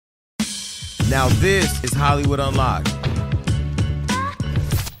Now this is Hollywood Unlocked.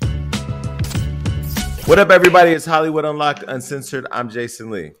 What up, everybody? It's Hollywood Unlocked Uncensored. I'm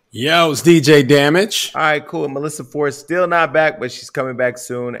Jason Lee. Yo, it's DJ Damage. All right, cool. Melissa Ford still not back, but she's coming back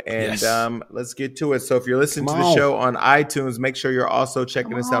soon. And let's get to it. So if you're listening to the show on iTunes, make sure you're also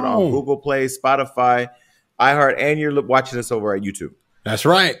checking us out on Google Play, Spotify, iHeart, and you're watching us over at YouTube. That's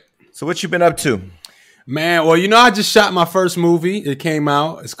right. So what you been up to? Man, well, I just shot my first movie. It came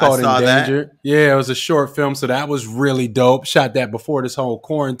out. It's called Endangered. That. Yeah, it was a short film, so that was really dope. Shot that before this whole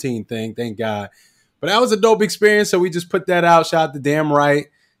quarantine thing, thank God. But that was a dope experience, so we just put that out. Shout out to Damn Right.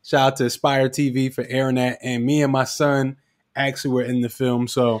 Shout out to Aspire TV for airing that. And me and my son actually were in the film.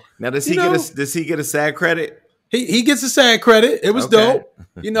 So now, does he get a SAG credit? He gets a SAG credit. It was dope.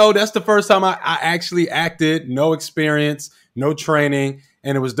 That's the first time I actually acted. No experience, no training.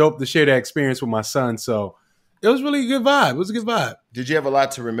 And it was dope to share that experience with my son. So it was really a good vibe. It was a good vibe. Did you have a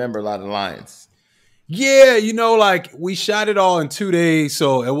lot to remember, a lot of lines? Yeah, we shot it all in 2 days.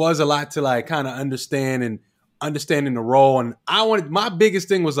 So it was a lot to kind of understanding the role. And my biggest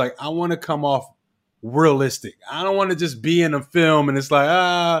thing was I want to come off realistic. I don't want to just be in a film and it's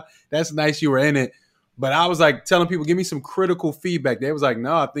that's nice you were in it. But I was telling people, give me some critical feedback. They was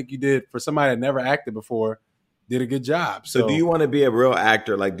no, I think you did, for somebody that never acted before, did a good job. So do you want to be a real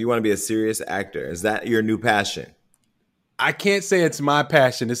actor? Do you want to be a serious actor? Is that your new passion? I can't say it's my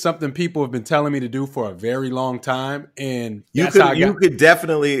passion. It's something people have been telling me to do for a very long time. And you could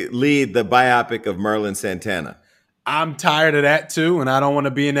definitely lead the biopic of Merlin Santana. I'm tired of that too, and I don't want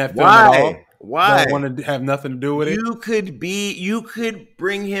to be in that film at all. Why? I don't want to have nothing to do with it. You could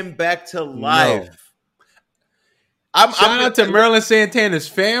bring him back to life. No. Shout out to Merlin Santana's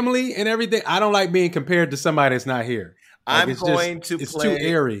family and everything. I don't like being compared to somebody that's not here. It's too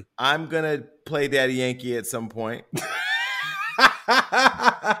airy. I'm going to play Daddy Yankee at some point.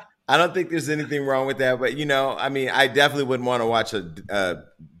 I don't think there's anything wrong with that. But, I definitely wouldn't want to watch a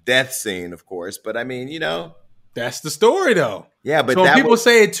death scene, of course. But, that's the story, though. Yeah, but so when people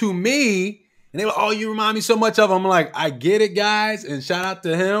say it to me, and they were, you remind me so much of him. I'm I get it, guys, and shout out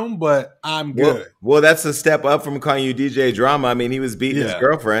to him, but I'm good. Well, that's a step up from calling you DJ Drama. He was beating his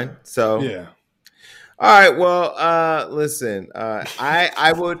girlfriend, so yeah. All right. Well, listen.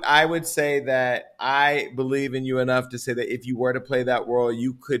 I would say that I believe in you enough to say that if you were to play that role,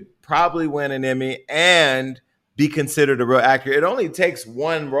 you could probably win an Emmy and be considered a real actor. It only takes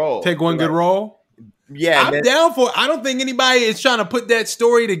one role. Take one good role. Yeah, I'm down for it. I don't think anybody is trying to put that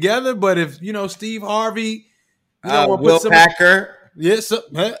story together, but if, Steve Harvey, Will Packer. Yes.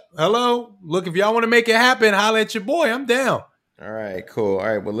 Hello. Look, if y'all want to make it happen, holla at your boy. I'm down. All right, cool. All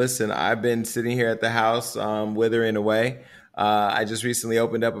right. Well, listen, I've been sitting here at the house, withering away. I just recently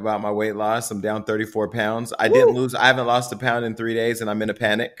opened up about my weight loss. I'm down 34 pounds. I haven't lost a pound in 3 days and I'm in a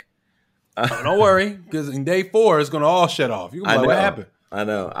panic. Don't worry, because in day 4, it's going to all shut off. You're going to be like, what happened? I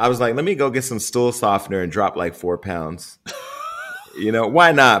know. I was let me go get some stool softener and drop 4 pounds.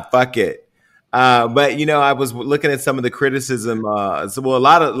 Why not? Fuck it. But I was looking at some of the criticism. A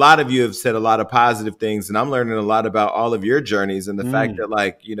lot of you have said a lot of positive things, and I'm learning a lot about all of your journeys and the fact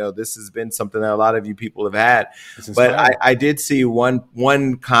that this has been something that a lot of you people have had. But I did see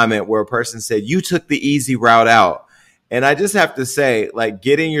one comment where a person said, "You took the easy route out." And I just have to say,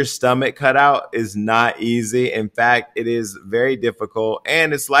 getting your stomach cut out is not easy. In fact, it is very difficult.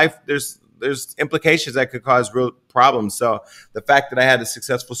 And it's life. There's implications that could cause real problems. So the fact that I had a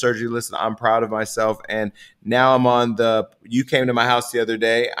successful surgery, listen, I'm proud of myself. And now you came to my house the other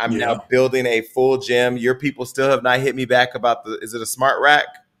day. I'm now building a full gym. Your people still have not hit me back about is it a smart rack?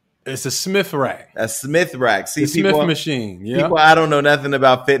 It's a Smith rack. A Smith rack. See, Smith machine. Yeah. People, I don't know nothing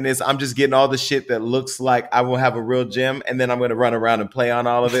about fitness. I'm just getting all the shit that looks like I will have a real gym, and then I'm going to run around and play on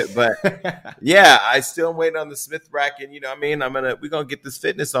all of it. But yeah, I still am waiting on the Smith rack, and we're gonna get this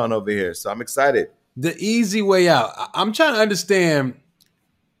fitness on over here. So I'm excited. The easy way out. I'm trying to understand,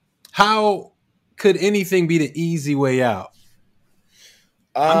 how could anything be the easy way out?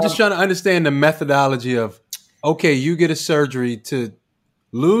 I'm just trying to understand the methodology of, okay, you get a surgery to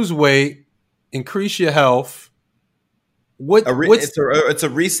lose weight, increase your health. It's a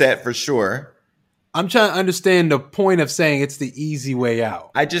reset for sure. I'm trying to understand the point of saying it's the easy way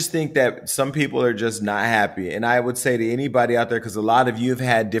out. I just think that some people are just not happy. And I would say to anybody out there, because a lot of you have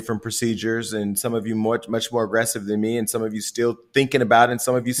had different procedures and some of you much more aggressive than me, and some of you still thinking about it. And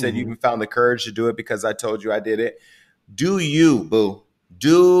some of you said you even found the courage to do it because I told you I did it. Do you, boo.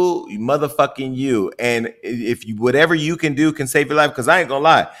 Do motherfucking you. And if whatever you can do can save your life, because I ain't gonna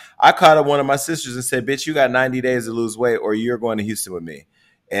lie, I called up one of my sisters and said, bitch, you got 90 days to lose weight or you're going to Houston with me.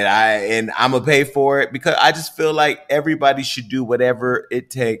 and I'm gonna pay for it because I just feel like everybody should do whatever it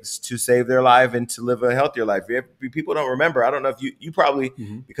takes to save their life and to live a healthier life. People don't remember. I don't know if you probably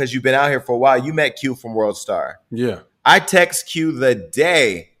because you've been out here for a while. You met Q from World Star. Yeah. I text Q the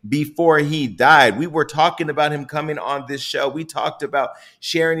day before he died. We were talking about him coming on this show. We talked about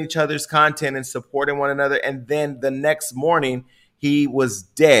sharing each other's content and supporting one another. And then the next morning, he was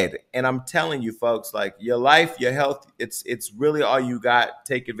dead. And I'm telling you, folks, like your life, your health, it's really all you got.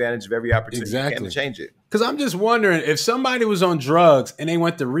 Take advantage of every opportunity you can to change it. Because I'm just wondering if somebody was on drugs and they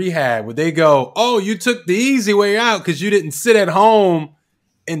went to rehab, would they go, oh, you took the easy way out because you didn't sit at home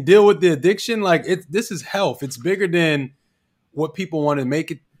and deal with the addiction? Like this is health. It's bigger than what people want to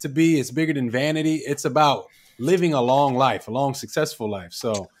make it to be. It's bigger than vanity. It's about living a long life, a long, successful life.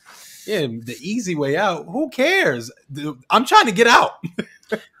 So yeah, the easy way out, who cares? I'm trying to get out.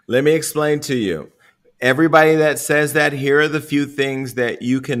 Let me explain to you. Everybody that says that, here are the few things that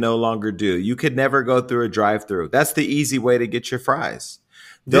you can no longer do. You could never go through a drive-through. That's the easy way to get your fries.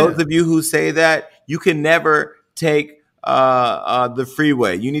 Those of you who say that, you can never take the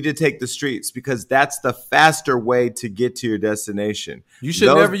freeway. You need to take the streets because that's the faster way to get to your destination. You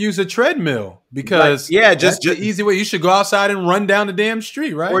should never use a treadmill because just the easy way. You should go outside and run down the damn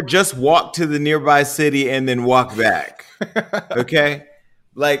street, right? Or just walk to the nearby city and then walk back. Okay?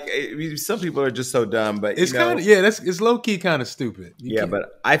 Like some people are just so dumb, but it's kind of it's low key kind of stupid.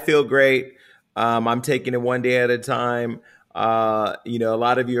 But I feel great. I'm taking it one day at a time. A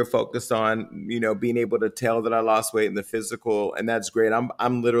lot of you are focused on, being able to tell that I lost weight in the physical, and that's great.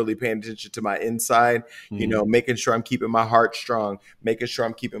 I'm literally paying attention to my inside, making sure I'm keeping my heart strong, making sure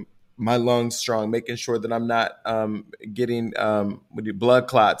I'm keeping my lungs strong, making sure that I'm not getting blood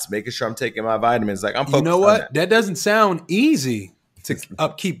clots, making sure I'm taking my vitamins. Like I'm focused on that. That doesn't sound easy to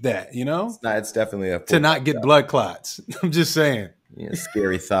upkeep that, It's definitely to not get blood clots. I'm just saying. Yeah,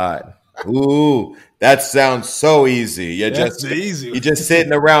 scary thought. Ooh, that sounds so easy. You're just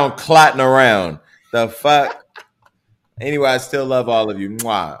sitting around clotting around. The fuck? Anyway, I still love all of you.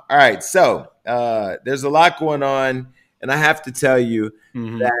 Mwah. All right, so there's a lot going on, and I have to tell you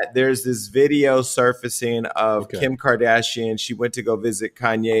that there's this video surfacing of Kim Kardashian. She went to go visit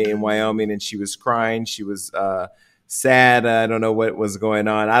Kanye in Wyoming, and she was crying. She was sad. I don't know what was going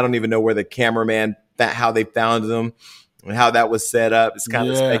on. I don't even know where the cameraman, how they found them and how that was set up. It's kind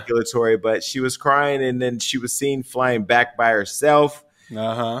of speculatory, but she was crying, and then she was seen flying back by herself.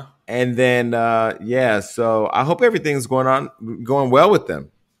 And then, so I hope everything's going well with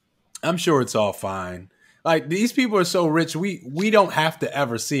them. I'm sure it's all fine. Like, these people are so rich, we don't have to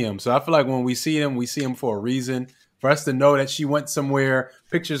ever see them. So I feel like when we see them for a reason. For us to know that she went somewhere,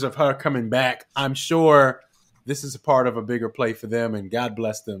 pictures of her coming back, I'm sure this is a part of a bigger play for them, and God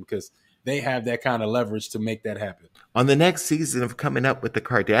bless them because they have that kind of leverage to make that happen. On the next season of Coming Up with the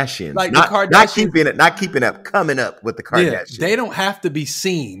Kardashians, like not keeping up, Coming Up with the Kardashians. Yeah, they don't have to be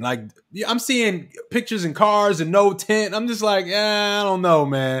seen. Like, I'm seeing pictures in cars and no tent. I'm just like, I don't know,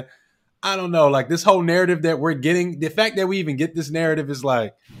 man. I don't know. Like, this whole narrative that we're getting, the fact that we even get this narrative is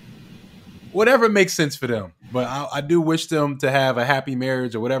like, whatever makes sense for them. But I do wish them to have a happy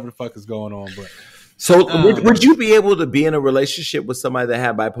marriage or whatever the fuck is going on. But so would you be able to be in a relationship with somebody that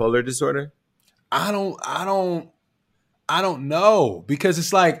had bipolar disorder? I don't know, because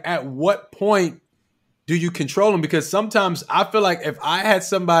it's like, at what point do you control them? Because sometimes I feel like if I had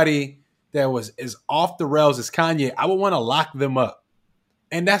somebody that was as off the rails as Kanye, I would want to lock them up.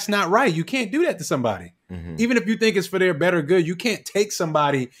 And that's not right. You can't do that to somebody. Even if you think it's for their better good, you can't take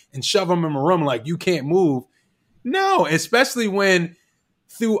somebody and shove them in a room like you can't move. No, especially when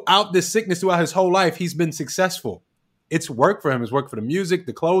throughout this sickness, throughout his whole life, he's been successful. It's worked for him. It's worked for the music,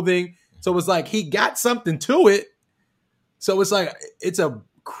 the clothing. So it's like he got something to it. So it's like, it's a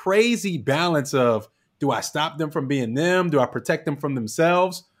crazy balance of, do I stop them from being them? Do I protect them from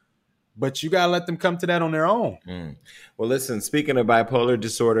themselves? But you got to let them come to that on their own. Well, listen, speaking of bipolar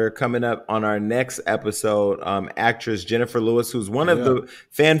disorder, coming up on our next episode, actress Jennifer Lewis, who's one of the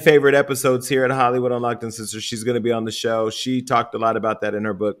fan favorite episodes here at Hollywood Unlocked and Sisters. She's going to be on the show. She talked a lot about that in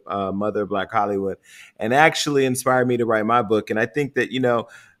her book, Mother of Black Hollywood, and actually inspired me to write my book. And I think that,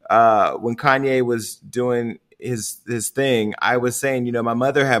 when Kanye was doing his thing, I was saying, my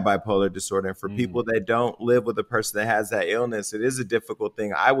mother had bipolar disorder. And for people that don't live with a person that has that illness, it is a difficult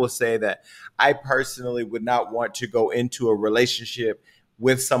thing. I will say that I personally would not want to go into a relationship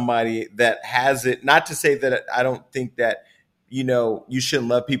with somebody that has it. Not to say that I don't think that, you shouldn't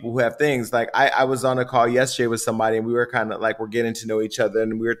love people who have things. Like I was on a call yesterday with somebody, and we were kind of like, we're getting to know each other,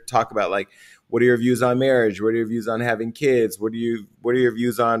 and we were talking about like, what are your views on marriage? What are your views on having kids? What are your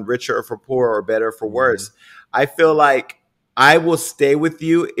views on richer or for poor or better or for worse? I feel like I will stay with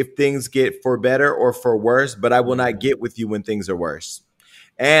you if things get for better or for worse, but I will not get with you when things are worse.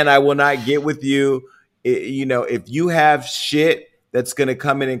 And I will not get with you, if you have shit that's going to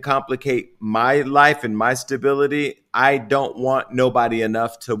come in and complicate my life and my stability, I don't want nobody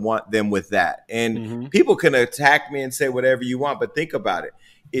enough to want them with that. And people can attack me and say whatever you want, but think about it.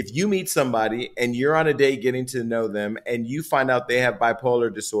 If you meet somebody and you're on a date getting to know them and you find out they have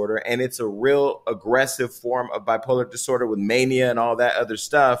bipolar disorder and it's a real aggressive form of bipolar disorder with mania and all that other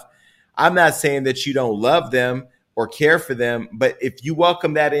stuff, I'm not saying that you don't love them or care for them, but if you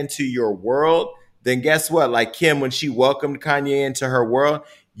welcome that into your world, then guess what? Like Kim, when she welcomed Kanye into her world,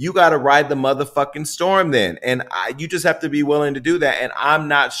 you got to ride the motherfucking storm then. And you just have to be willing to do that. And I'm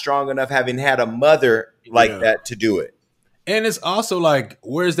not strong enough, having had a mother like that, to do it. And it's also like,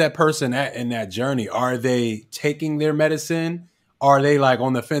 where's that person at in that journey? Are they taking their medicine? Are they like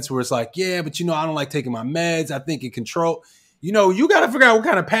on the fence where it's like, yeah, but I don't like taking my meds. I think it control. You got to figure out what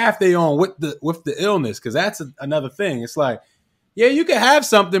kind of path they on with the illness, because that's another thing. It's like, yeah, you can have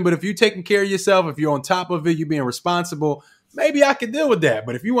something, but if you're taking care of yourself, if you're on top of it, you're being responsible, maybe I could deal with that.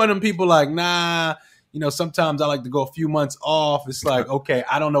 But if you want them people like, nah, sometimes I like to go a few months off. It's like, okay,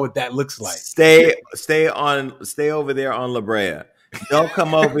 I don't know what that looks like. Stay over there on La Brea. Don't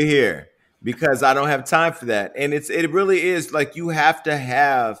come over here because I don't have time for that. And it really is like, you have to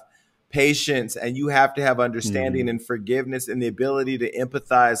have patience and you have to have understanding and forgiveness and the ability to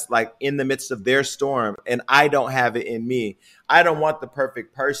empathize, like in the midst of their storm. And I don't have it in me. I don't want the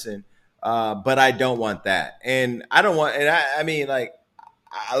perfect person, but I don't want that. And I don't want, and I mean, like,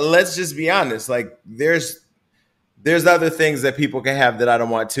 let's just be honest. Like there's other things that people can have that I don't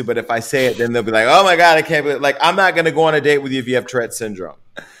want to, but if I say it, then they'll be like, oh my God, I can't believe it. Like, I'm not going to go on a date with you if you have Tourette's syndrome.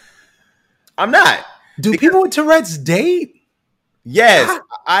 I'm not. Do people with Tourette's date? Yes.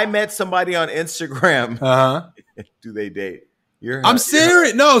 I met somebody on Instagram. Uh-huh. Do they date? I'm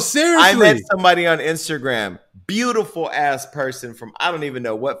serious. No, seriously. I met somebody on Instagram. Beautiful ass person from, I don't even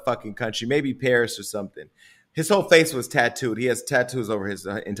know what fucking country, maybe Paris or something. His whole face was tattooed. He has tattoos over his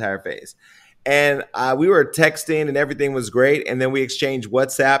entire face. And we were texting and everything was great. And then we exchanged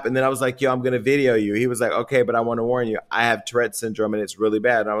WhatsApp. And then I was like, yo, I'm going to video you. He was like, okay, but I want to warn you. I have Tourette's syndrome and it's really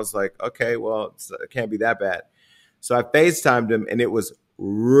bad. And I was like, okay, well, it can't be that bad. So I FaceTimed him and it was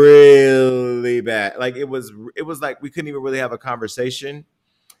really bad. Like it was like we couldn't even really have a conversation.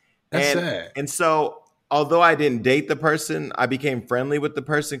 That's sad. And so although I didn't date the person, I became friendly with the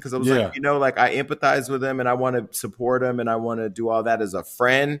person because I was like, like I empathize with him and I want to support him and I want to do all that as a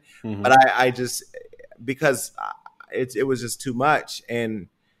friend. But I just, because it was just too much. And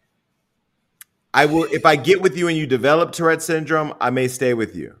I will, if I get with you and you develop Tourette syndrome, I may stay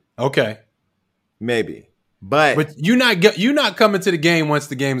with you. Okay. Maybe. But you're not coming to the game once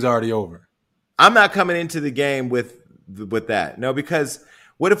the game's already over. I'm not coming into the game with that. No, because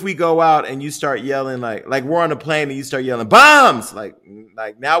what if we go out and you start yelling like we're on a plane and you start yelling bombs? Like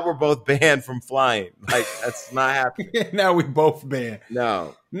now we're both banned from flying. Like that's not happening. Now we both banned.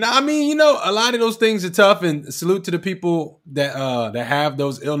 No. I mean, a lot of those things are tough, and salute to the people that have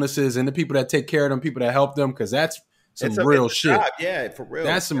those illnesses and the people that take care of them, people that help them, because that's some real shit. Job. Yeah, for real.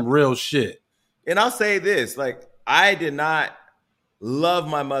 That's some real shit. And I'll say this, like, I did not love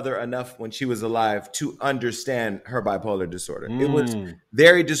my mother enough when she was alive to understand her bipolar disorder. It was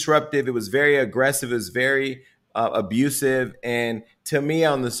very disruptive. It was very aggressive. It was very abusive. And to me,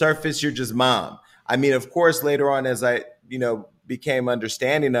 on the surface, you're just mom. I mean, of course, later on, as I, became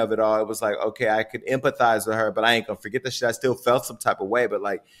understanding of it all, it was like, okay, I could empathize with her, but I ain't gonna forget that shit. I still felt some type of way, but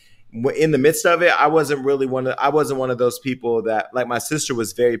like, in the midst of it, I wasn't one of those people that, like, my sister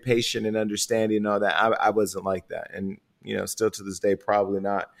was very patient and understanding and all that. I wasn't like that. And, still to this day, probably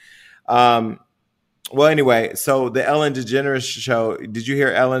not. Well, anyway, so the Ellen DeGeneres show, did you hear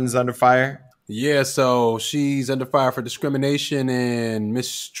Ellen's under fire? Yeah. So she's under fire for discrimination and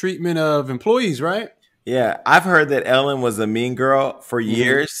mistreatment of employees, right? Yeah. I've heard that Ellen was a mean girl for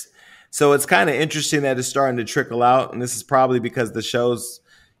years. So it's kind of interesting that it's starting to trickle out. And this is probably because the show's,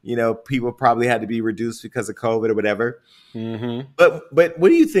 people probably had to be reduced because of COVID or whatever. But what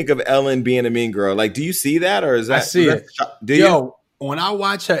do you think of Ellen being a mean girl? Like, do you see that, or is that? I see it. When I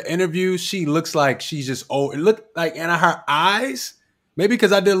watch her interview, she looks like she's just old. It looked like, and her eyes, maybe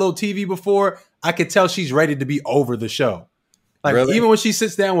because I did a little TV before, I could tell she's ready to be over the show. Like, really? Even when she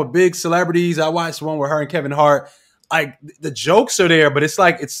sits down with big celebrities, I watched one with her and Kevin Hart. Like, the jokes are there, but it's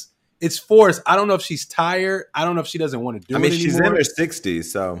like it's forced. I don't know if she's tired. I don't know if she doesn't want to do it anymore. She's in her 60s,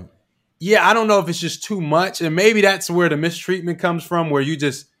 so. Yeah, I don't know if it's just too much. And maybe that's where the mistreatment comes from, where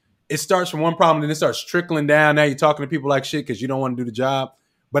it starts from one problem, then it starts trickling down. Now you're talking to people like shit because you don't want to do the job.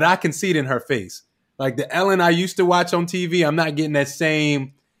 But I can see it in her face. Like the Ellen I used to watch on TV, I'm not getting that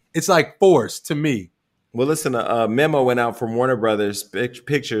same. It's like forced to me. Well, listen, a memo went out from Warner Brothers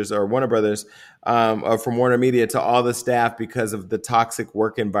Pictures or Warner Brothers or from Warner Media to all the staff because of the toxic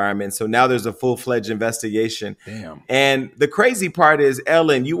work environment. So now there's a full-fledged investigation. Damn. And the crazy part is,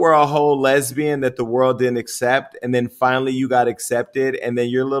 Ellen, you were a whole lesbian that the world didn't accept. And then finally you got accepted. And then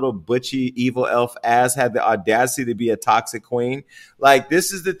your little butchy evil elf ass had the audacity to be a toxic queen. Like,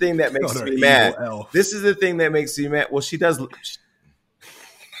 this is the thing that makes me mad. Elf. This is the thing that makes me mad. Well, she does.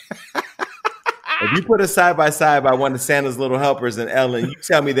 If you put us side by side by one of Santa's little helpers and Ellen, you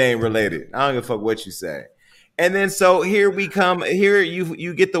tell me they ain't related. I don't give a fuck what you say. And then so here we come. Here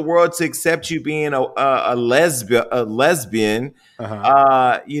you get the world to accept you being a lesbian,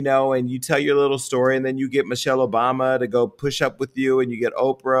 you know, and you tell your little story, and then you get Michelle Obama to go push up with you, and you get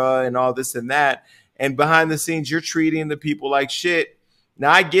Oprah and all this and that. And behind the scenes, you're treating the people like shit. Now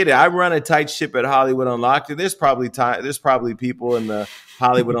I get it. I run a tight ship at Hollywood Unlocked, and there's probably people in the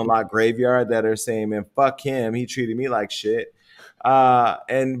Hollywood Unlocked graveyard that are saying, "Man, fuck him. He treated me like shit."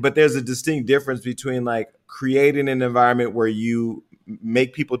 But there's a distinct difference between like creating an environment where you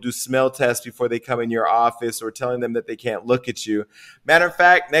make people do smell tests before they come in your office, or telling them that they can't look at you. Matter of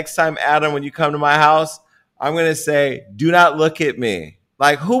fact, next time, Adam, when you come to my house, I'm gonna say, "Do not look at me."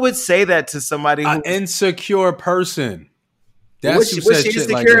 Like, who would say that to somebody? An insecure person. What's she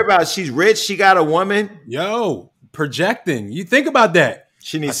insecure about? She's rich. She got a woman. Yo, projecting. You think about that.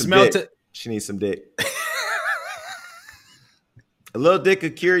 She needs some dick. She needs some dick. A little dick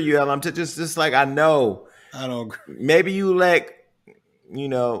could cure you, Ellen. I'm just like, I know. I don't agree. Maybe you let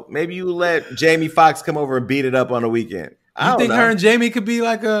Jamie Foxx come over and beat it up on the weekend. You think her and Jamie could be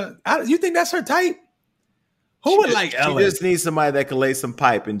like you think that's her type? Who would like Ellen? She just needs somebody that can lay some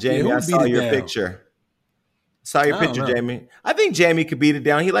pipe. And Jamie, I saw your picture. Saw your picture, Jamie. I think Jamie could beat it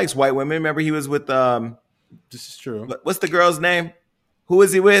down. He likes white women. Remember, he was with this is true. What's the girl's name? Who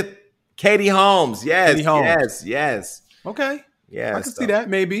is he with? Katie Holmes. Yes, Katie Holmes. Yes. Okay. Yeah, I can see that.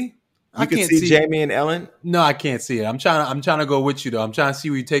 Maybe I can see Jamie and Ellen. No, I can't see it. I'm trying to go with you though. I'm trying to see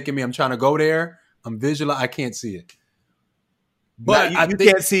where you're taking me. I'm trying to go there. I'm visual. I can't see it. But you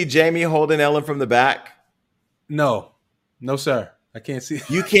can't see Jamie holding Ellen from the back. No, sir. I can't see it.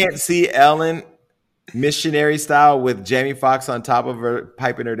 You can't see Ellen missionary style with Jamie Foxx on top of her,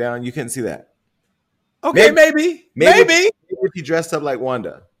 piping her down. You couldn't see that. Okay, maybe. If you dressed up like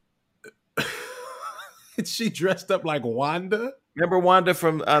Wanda. Is she dressed up like Wanda? Remember Wanda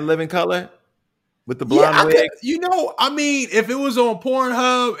from Living Color with the blonde wig? If it was on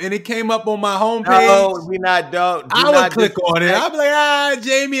Pornhub and it came up on my homepage, I would click on it. I'd be like,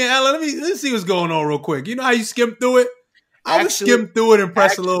 Jamie and Ellen, let's see what's going on real quick. You know how you skim through it? I would skim through it and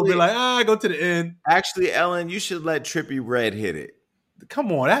press a little bit like, go to the end. Actually, Ellen, you should let Trippie Redd hit it.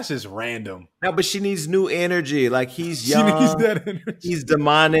 Come on, that's just random. No, but she needs new energy. Like, he's young. She needs that energy. He's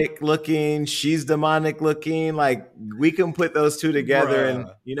demonic looking. She's demonic looking. Like, we can put those two together.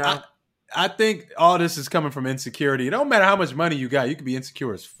 And, you know. I think all this is coming from insecurity. It don't matter how much money you got. You can be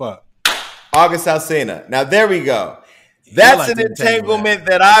insecure as fuck. August Alsina. Now, there we go. That's an entanglement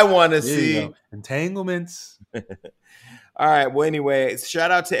that I want to see. Entanglements. All right. Well, anyway, shout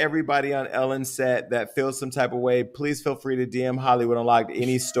out to everybody on Ellen's set that feels some type of way. Please feel free to DM Hollywood Unlocked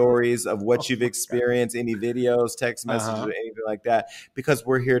any stories of what you've experienced, any videos, text messages, or anything like that, because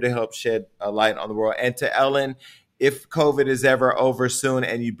we're here to help shed a light on the world. And to Ellen, if COVID is ever over soon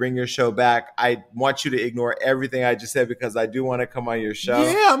and you bring your show back, I want you to ignore everything I just said, because I do want to come on your show.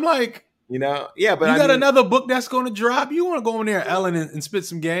 Yeah, I'm like, but you got another book that's going to drop. You want to go in there, Ellen, and spit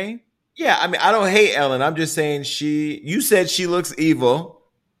some game? Yeah, I don't hate Ellen. I'm just saying you said she looks evil.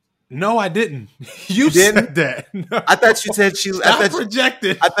 No, I didn't. You said that. No. I thought you said she.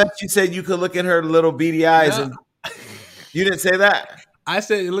 Projected. I thought you said you could look in her little beady eyes, and you didn't say that. I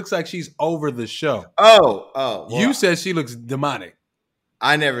said it looks like she's over the show. Oh. Well, you said she looks demonic.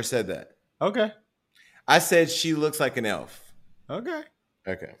 I never said that. Okay. I said she looks like an elf. Okay.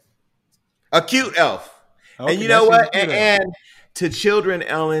 A cute elf. Okay, and you know what? And to children,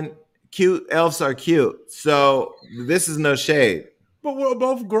 Ellen, cute elves are cute. So this is no shade. But we're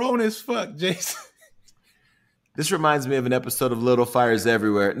both grown as fuck, Jason. This reminds me of an episode of Little Fires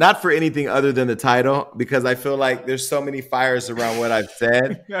Everywhere. Not for anything other than the title, because I feel like there's so many fires around what I've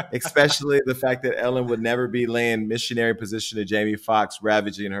said, especially the fact that Ellen would never be laying missionary position to Jamie Foxx,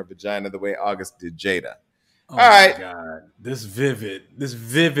 ravaging her vagina the way August did Jada. Oh, all right. My God. This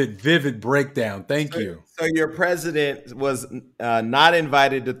vivid breakdown. Thank you. So your president was not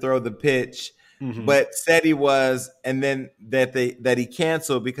invited to throw the pitch, but said he was, and then that he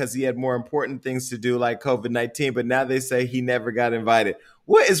canceled because he had more important things to do, like COVID-19. But now they say he never got invited.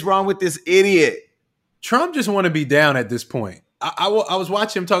 What is wrong with this idiot? Trump just want to be down at this point. I was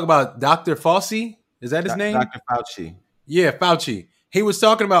watching him talk about Dr. Fauci. Is that his name? Dr. Fauci. Yeah, Fauci. He was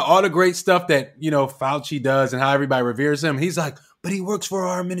talking about all the great stuff that, Fauci does and how everybody reveres him. He's like, but he works for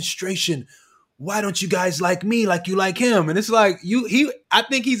our administration. Why don't you guys like me like you like him? And it's like, I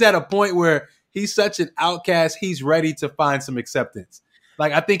think he's at a point where he's such an outcast, he's ready to find some acceptance.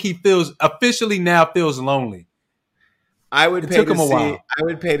 Like, I think he officially feels lonely. I would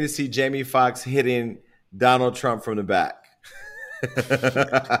pay to see Jamie Foxx hitting Donald Trump from the back.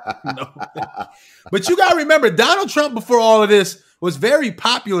 No. But you got to remember, Donald Trump before all of this was very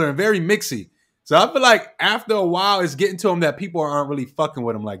popular and very mixy. So I feel like after a while, it's getting to him that people aren't really fucking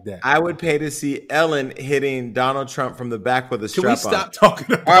with him like that. I would pay to see Ellen hitting Donald Trump from the back with a strap on. Can we stop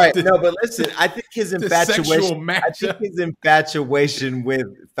talking about all right, this? No, but listen, I think his infatuation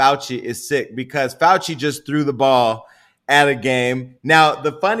with Fauci is sick because Fauci just threw the ball at a game. Now,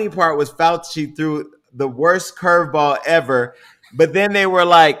 the funny part was Fauci threw the worst curveball ever. But then they were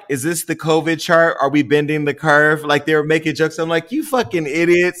like, is this the COVID chart? Are we bending the curve? Like they were making jokes. I'm like, you fucking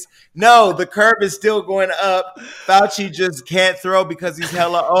idiots. No, the curve is still going up. Fauci just can't throw because he's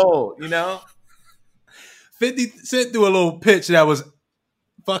hella old, 50 Cent threw a little pitch that was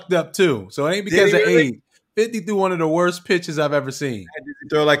fucked up too. So it ain't because of age. 50 threw one of the worst pitches I've ever seen. Did he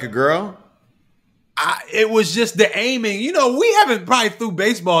throw like a girl? It was just the aiming. We haven't probably threw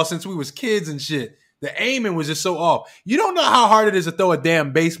baseball since we was kids and shit. The aiming was just so off. You don't know how hard it is to throw a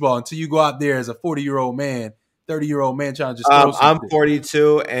damn baseball until you go out there as a 40-year-old man, 30-year-old man trying to just throw something. I'm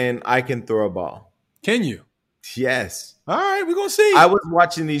 42 and I can throw a ball. Can you? Yes. All right, we're going to see. I was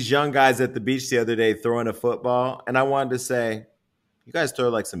watching these young guys at the beach the other day throwing a football, and I wanted to say, you guys throw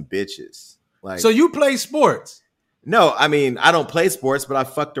like some bitches. So you play sports? No, I mean, I don't play sports, but I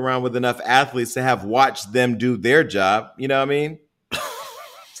fucked around with enough athletes to have watched them do their job. You know what I mean?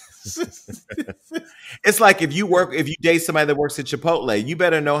 It's like if you date somebody that works at Chipotle, you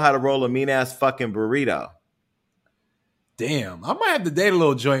better know how to roll a mean ass fucking burrito. Damn, I might have to date a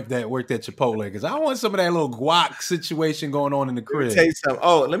little joint that worked at Chipotle because I want some of that little guac situation going on in the crib.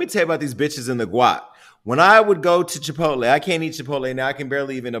 Let me tell you about these bitches in the guac. When I would go to Chipotle, I can't eat Chipotle now. I can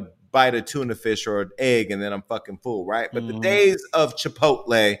barely even bite a tuna fish or an egg, and then I'm fucking full, right? But the days of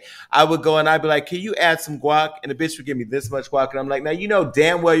Chipotle, I would go and I'd be like, can you add some guac? And the bitch would give me this much guac. And I'm like, now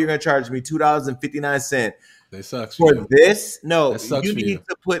damn well you're going to charge me $2.59 They sucks for this? No, you need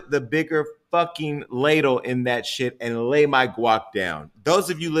to put the bigger fucking ladle in that shit and lay my guac down. Those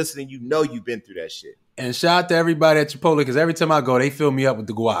of you listening, you've been through that shit. And shout out to everybody at Chipotle because every time I go, they fill me up with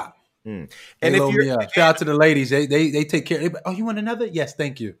the guac. And if you're shout out to the ladies, they take care. Oh, you want another? Yes,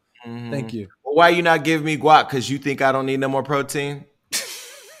 thank you. Thank you. Well, why you not giving me guac? Because you think I don't need no more protein?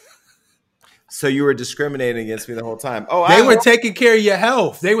 So you were discriminating against me the whole time. Oh, they were taking care of your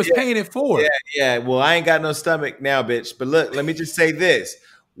health. They was paying it forward. Yeah. Well, I ain't got no stomach now, bitch. But look, let me just say this.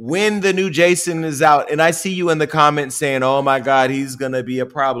 When the new Jason is out, and I see you in the comments saying, oh my God, he's going to be a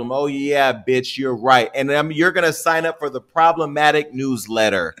problem. Oh yeah, bitch, you're right. And you're going to sign up for the problematic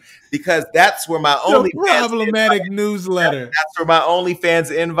newsletter because that's where my newsletter. That's where my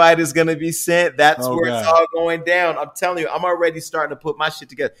OnlyFans invite is going to be sent. That's where it's all going down. I'm telling you, I'm already starting to put my shit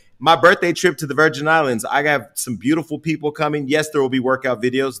together. My birthday trip to the Virgin Islands, I have some beautiful people coming. Yes, there will be workout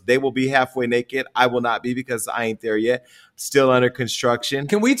videos. They will be halfway naked. I will not be because I ain't there yet. Still under construction.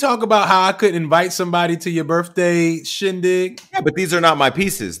 Can we talk about how I could invite somebody to your birthday shindig? Yeah, but these are not my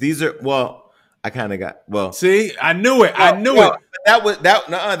pieces. These are, I kind of got, See, I knew it. I knew it.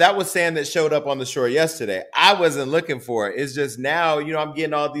 That was Sam that showed up on the shore yesterday. I wasn't looking for it. It's just now, I'm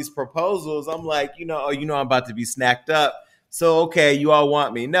getting all these proposals. I'm like, I'm about to be snacked up. So, okay, you all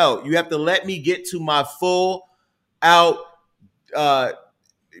want me. No, you have to let me get to my full out, I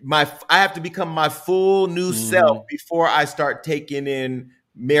have to become my full new self before I start taking in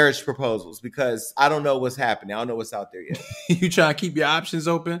marriage proposals because I don't know what's happening. I don't know what's out there yet. You trying to keep your options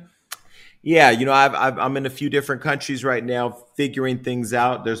open? Yeah, I'm in a few different countries right now figuring things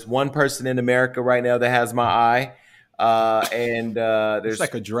out. There's one person in America right now that has my eye. And there's it's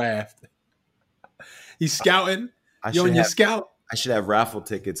like a draft. He's scouting. You on your scout? I should have raffle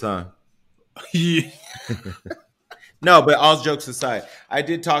tickets, huh? Yeah. No, but all jokes aside, I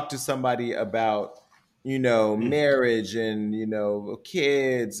did talk to somebody about, marriage and,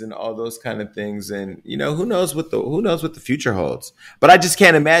 kids and all those kind of things. And, who knows what the future holds. But I just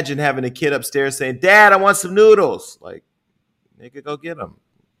can't imagine having a kid upstairs saying, Dad, I want some noodles. Like, nigga, go get them.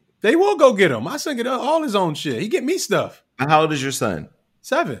 They will go get him. My son get all his own shit. He get me stuff. How old is your son?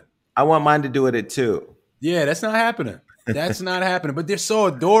 7. I want mine to do it at 2. Yeah, that's not happening. That's not happening. But they're so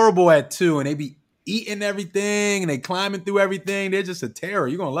adorable at 2, and they be eating everything and they climbing through everything. They're just a terror.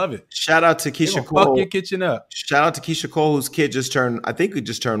 You're gonna love it. Shout out to Keisha Cole. Fuck your kitchen up. Shout out to Keisha Cole, whose kid just turned. I think he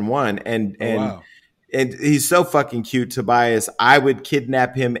just turned 1, and Wow. and he's so fucking cute, Tobias. I would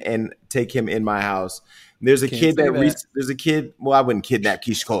kidnap him and take him in my house. There's a kid there's a kid. Well, I wouldn't kidnap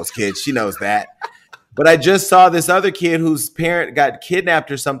Keisha Cole's kid. She knows that. But I just saw this other kid whose parent got kidnapped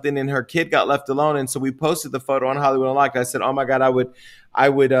or something, and her kid got left alone. And so we posted the photo on Hollywood Unlocked. I said, "Oh my God, I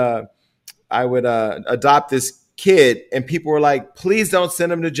would adopt this kid." And people were like, "Please don't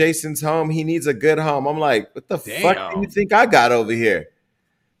send him to Jason's home. He needs a good home." I'm like, "What the fuck do you think I got over here?"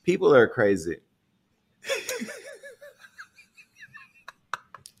 People are crazy.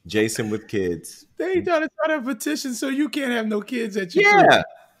 Jason with kids. They trying to start a petition so you can't have no kids at your crib.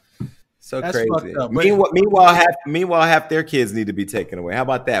 So that's crazy. Meanwhile, half their kids need to be taken away. How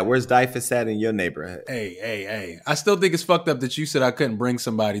about that? Where's Dyfus at in your neighborhood? Hey. I still think it's fucked up that you said I couldn't bring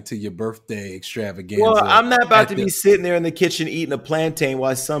somebody to your birthday extravaganza. Well, I'm not about to be sitting there in the kitchen eating a plantain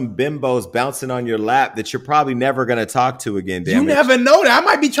while some bimbo's bouncing on your lap that you're probably never going to talk to again. Damn, you never know that. I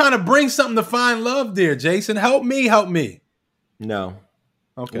might be trying to bring something to find love there, Jason. Help me. No.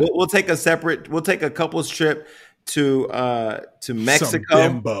 Okay. We'll take a couple's trip to Mexico.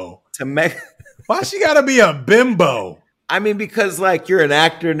 Some bimbo. To Why she gotta be a bimbo? I mean, because like you're an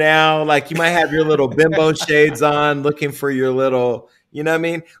actor now, like you might have your little bimbo shades on, looking for your little, you know what I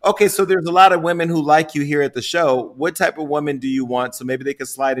mean? Okay, so there's a lot of women who like you here at the show. What type of woman do you want? So maybe they could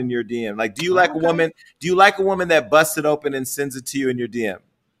slide in your DM. Like, do you like a woman? Do you like a woman that busts it open and sends it to you in your DM?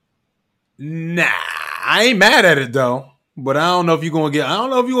 Nah, I ain't mad at it though. But I don't know if you're gonna get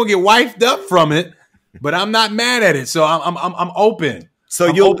wifed up from it. But I'm not mad at it, so I'm open. So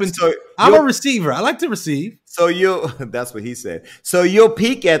I'm a receiver. I like to receive. So that's what he said. So you'll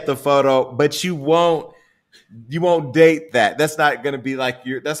peek at the photo, but you won't date that. That's not gonna be like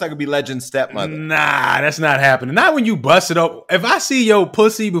that's not gonna be Legend stepmother. Nah, that's not happening. Not when you bust it up. If I see your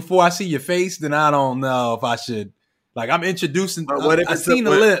pussy before I see your face, then I don't know if I should. Like I'm introducing. I've seen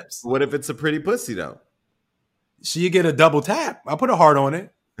the lips. What if it's a pretty pussy though? So you get a double tap. I put a heart on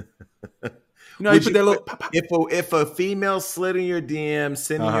it. You know, you put that little pop, pop. If a female slid in your DM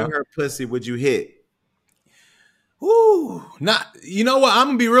sending you her pussy, would you hit? Ooh, not. You know what? I'm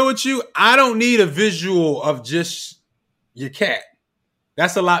gonna be real with you. I don't need a visual of just your cat.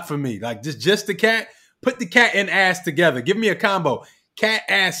 That's a lot for me. Like just the cat. Put the cat and ass together. Give me a combo. Cat,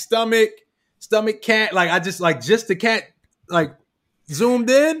 ass, stomach, cat. Like I just the cat. Like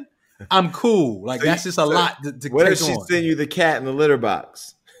zoomed in. I'm cool. Like that's just a lot to what if she send you the cat in the litter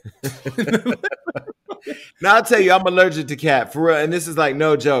box? Now I'll tell you, I'm allergic to cat for real, and this is like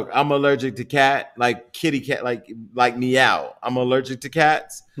no joke. I'm allergic to cat, like kitty cat, like meow. I'm allergic to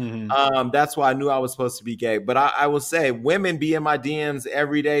cats. Mm-hmm. That's why I knew I was supposed to be gay. But I will say, women be in my DMs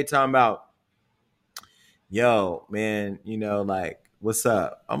every day talking about, yo, man, you know, like, what's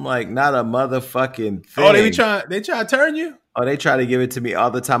up? I'm like, not a motherfucking thing. Oh, they try to turn you? Oh, they try to give it to me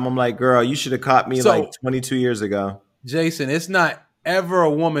all the time. I'm like, girl, you should have caught me like 22 years ago. Jason, it's not ever a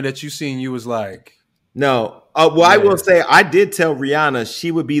woman that you seen you was like. No. Well, I will say I did tell Rihanna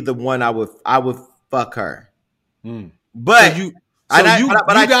she would be the one I would fuck her. But you got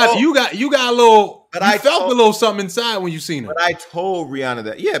a little. But I felt a little something inside when you seen her. But I told Rihanna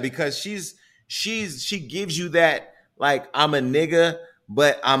that, because she gives you that like I'm a nigga,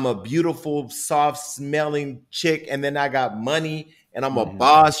 but I'm a beautiful, soft smelling chick, and then I got money and I'm a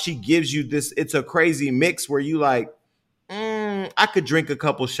boss. She gives you this. It's a crazy mix where you like. I could drink a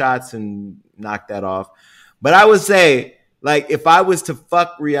couple shots and knock that off. But I would say, like, if I was to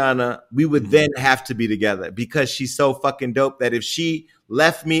fuck Rihanna, we would then have to be together because she's so fucking dope that if she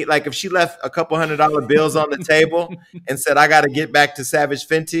left me, like if she left a couple $100 bills on the table and said, I got to get back to Savage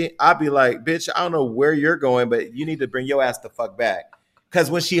Fenty, I'd be like, bitch, I don't know where you're going, but you need to bring your ass the fuck back. Because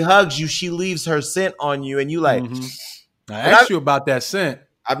when she hugs you, she leaves her scent on you and you like. I asked you about that scent.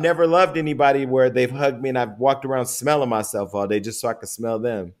 I've never loved anybody where they've hugged me and I've walked around smelling myself all day just so I could smell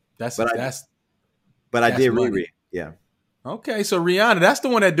them. But I did Riri. Yeah. Okay, so Rihanna, that's the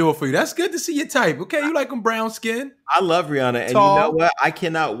one that do it for you. That's good to see your type. Okay, you like them brown skin. I love Rihanna. And tall. You know what? I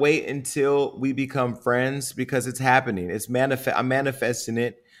cannot wait until we become friends because it's happening. I'm manifesting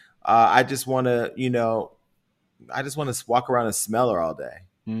it. I just want to, walk around and smell her all day.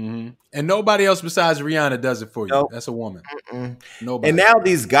 Mm-hmm. And nobody else besides Rihanna does it for you. Nope. That's a woman. Nobody. And now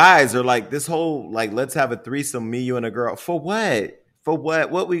these guys are like this whole like let's have a threesome, me, you, and a girl. For what? For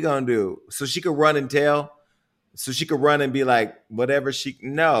what? What we gonna do? So she could run and tell. So she could run and be like whatever she.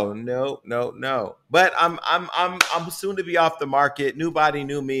 No. But I'm soon to be off the market. New body,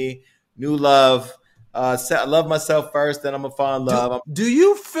 new me, new love. I love myself first, then I'm gonna fall in love. Do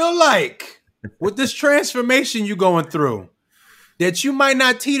you feel like with this transformation you going through, that you might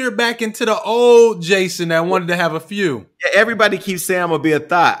not teeter back into the old Jason that wanted to have a few. Yeah, everybody keeps saying I'm gonna be a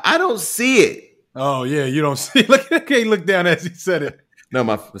thought. I don't see it. Oh yeah, you don't see. Look, I can't look down as he said it. No,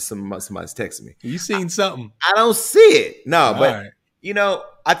 somebody's texting me. You seen something? I don't see it. No, but right. you know,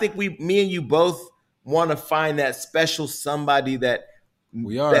 I think me and you both want to find that special somebody that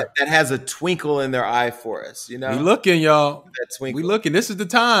that has a twinkle in their eye for us. You know, we looking, y'all. That twinkle. We looking. This is the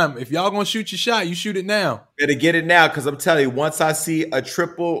time. If y'all gonna shoot your shot, you shoot it now. Better get it now, because I'm telling you, once I see a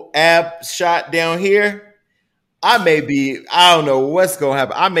triple ab shot down here, I don't know what's gonna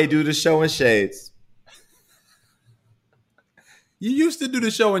happen. I may do the show in shades. You used to do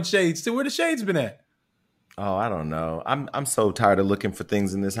the show in shades too. Where the shades been at? Oh, I don't know. I'm so tired of looking for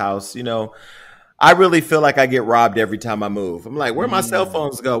things in this house. You know, I really feel like I get robbed every time I move. I'm like, where my cell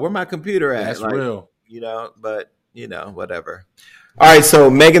phones go? Where my computer at? That's like, real. You know, but you know, whatever. All right, so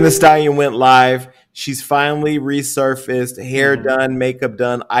Megan Thee Stallion went live. She's finally resurfaced, hair done, makeup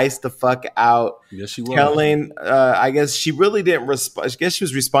done, iced the fuck out. Yes, she was. Telling, I guess she really didn't respond. I guess she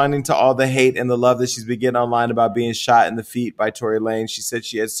was responding to all the hate and the love that she's been getting online about being shot in the feet by Tory Lanez. She said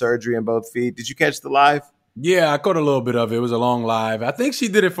she had surgery in both feet. Did you catch the live? Yeah, I caught a little bit of it. It was a long live. I think she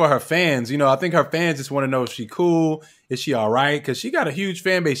did it for her fans. You know, I think her fans just want to know if she cool, is she all right? Because she got a huge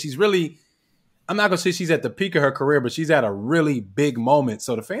fan base. She's really, I'm not going to say she's at the peak of her career, but she's at a really big moment.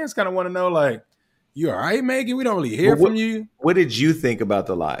 So the fans kind of want to know, like, you all right, Megan? We don't really hear from you. What did you think about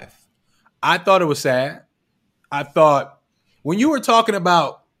the live? I thought it was sad. I thought when you were talking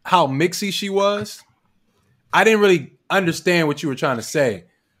about how mixy she was, I didn't really understand what you were trying to say.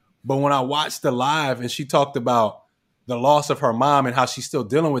 But when I watched the live and she talked about the loss of her mom and how she's still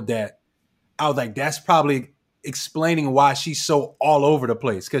dealing with that, I was like, that's probably explaining why she's so all over the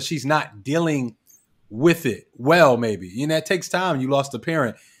place, because she's not dealing with it well, maybe. You know, it takes time. You lost a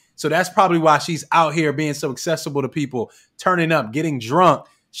parent. So that's probably why she's out here being so accessible to people, turning up, getting drunk.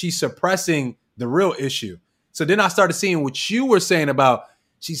 She's suppressing the real issue. So then I started seeing what you were saying about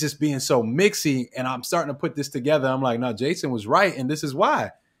she's just being so mixy, and I'm starting to put this together. I'm like, no, Jason was right, and this is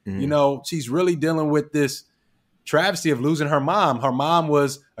why. You know, she's really dealing with this travesty of losing her mom. Her mom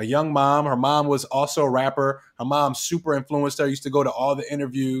was a young mom. Her mom was also a rapper. Her mom super influenced her, used to go to all the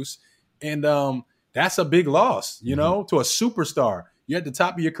interviews. And that's a big loss, you know, to a superstar. You're at the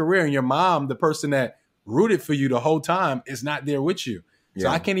top of your career, and your mom, the person that rooted for you the whole time, is not there with you. So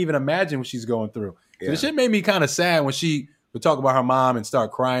I can't even imagine what she's going through. So the shit made me kind of sad when she would talk about her mom and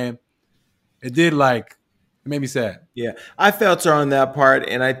start crying. It did, like, it made me sad. Yeah, I felt her on that part,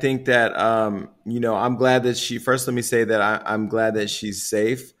 and I think that you know, I'm glad that first let me say that I'm glad that she's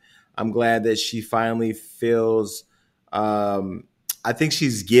safe. I'm glad that she finally feels I think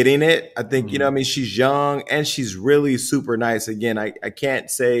she's getting it. I think, you know, I mean, she's young and she's really super nice. Again, I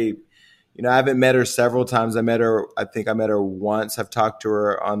can't say, you know, I haven't met her several times. I think I met her once. I've talked to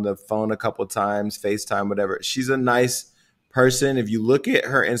her on the phone a couple of times, FaceTime, whatever. She's a nice person. If you look at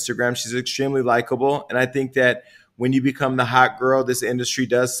her Instagram, she's extremely likable. And I think that when you become the hot girl, this industry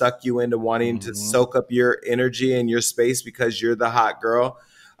does suck you into wanting to soak up your energy and your space because you're the hot girl.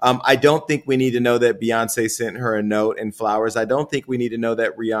 I don't think we need to know that Beyonce sent her a note and flowers. I don't think we need to know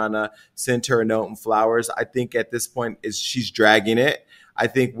that Rihanna sent her a note and flowers. I think at this point she's dragging it. I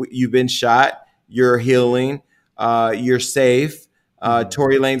think you've been shot. You're healing. You're safe.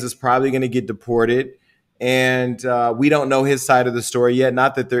 Tory Lanez is probably going to get deported. And we don't know his side of the story yet.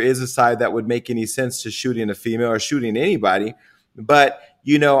 Not that there is a side that would make any sense to shooting a female or shooting anybody. But,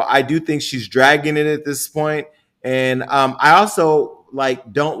 you know, I do think she's dragging it at this point. And I also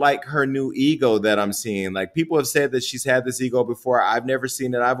don't like her new ego that I'm seeing. Like, people have said that she's had this ego before. I've never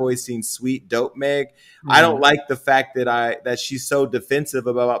seen it. I've always seen sweet dope Meg. I don't like the fact that she's so defensive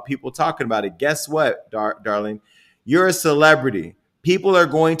about people talking about it. Guess what, darling? You're a celebrity. People are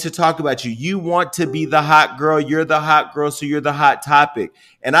going to talk about you. You want to be the hot girl. You're the hot girl, so you're the hot topic.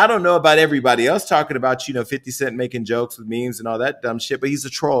 And I don't know about everybody else talking about, you know, 50 Cent making jokes with memes and all that dumb shit, but he's a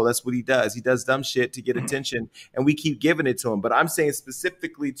troll. That's what he does. He does dumb shit to get attention, and we keep giving it to him. But I'm saying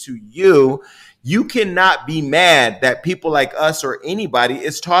specifically to you, you cannot be mad that people like us or anybody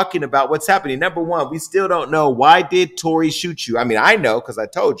is talking about what's happening. Number one, we still don't know, why did Tory shoot you? I mean, I know because I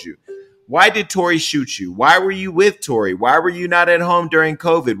told you. Why did Tory shoot you? Why were you with Tory? Why were you not at home during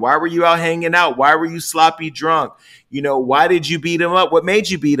COVID? Why were you out hanging out? Why were you sloppy drunk? You know, why did you beat him up? What made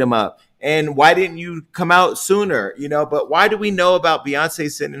you beat him up? And why didn't you come out sooner? You know, but why do we know about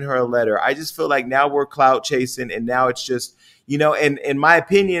Beyonce sending her a letter? I just feel like now we're clout chasing, and now it's just, you know, and my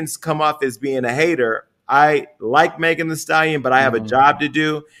opinions come off as being a hater. I like Megan Thee Stallion, but I have a job to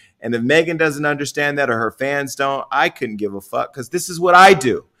do. And if Megan doesn't understand that, or her fans don't, I couldn't give a fuck, because this is what I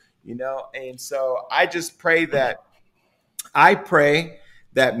do. you know. And so I pray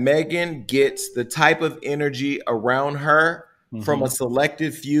that Megan gets the type of energy around her from a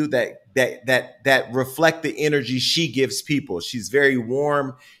selected few that reflect the energy she gives people. She's very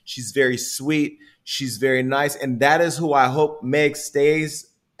warm, she's very sweet, she's very nice, and that is who I hope Meg stays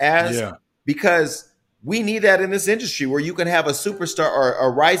as, Yeah. because we need that in this industry where you can have a superstar or a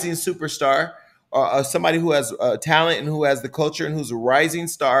rising superstar or somebody who has talent and who has the culture and who's a rising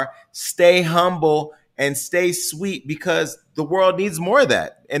star stay humble and stay sweet, because the world needs more of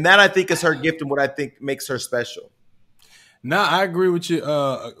that. And that, I think, is her gift and what I think makes her special. No, I agree with you.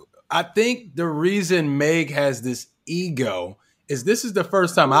 I think the reason Meg has this ego is this is the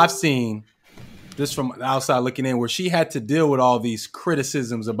first time I've seen this from the outside looking in, where she had to deal with all these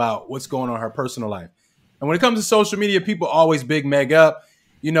criticisms about what's going on in her personal life. And when it comes to social media, people always big Meg up.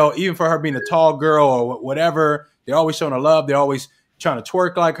 You know, even for her being a tall girl or whatever, they're always showing her love. They're always trying to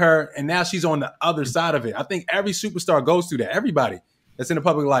twerk like her. And now she's on the other side of it. I think every superstar goes through that. Everybody that's in the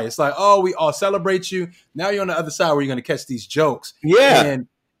public light. It's like, oh, we all celebrate you. Now you're on the other side where you're going to catch these jokes. Yeah. And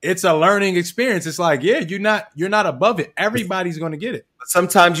it's a learning experience. It's like, yeah, you're not above it. Everybody's going to get it.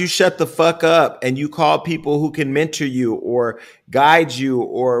 Sometimes you shut the fuck up and you call people who can mentor you or guide you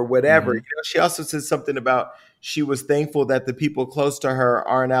or whatever. You know, she also said something about she was thankful that the people close to her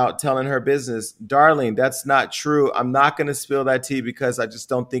aren't out telling her business. Darling, that's not true. I'm not going to spill that tea because I just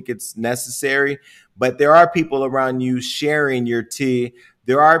don't think it's necessary. But there are people around you sharing your tea.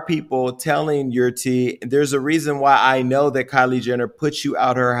 There are people telling your tea. There's a reason why I know that Kylie Jenner put you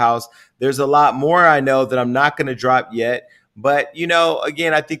out her house. There's a lot more I know that I'm not going to drop yet. But, you know,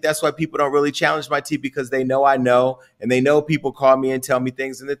 again, I think that's why people don't really challenge my tea, because they know I know, and they know people call me and tell me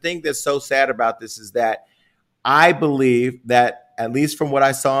things. And the thing that's so sad about this is that I believe that, at least from what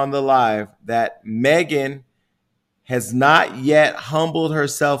I saw on the live, that Megan has not yet humbled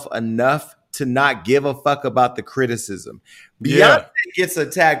herself enough to not give a fuck about the criticism. Beyonce gets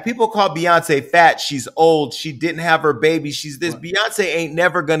attacked. People call Beyonce fat. She's old. She didn't have her baby. She's this. Beyonce ain't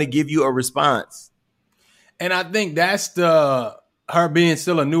never going to give you a response. And I think that's her being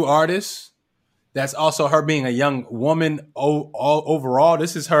still a new artist. That's also her being a young woman overall.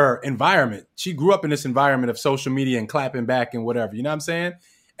 This is her environment. She grew up in this environment of social media and clapping back and whatever. You know what I'm saying?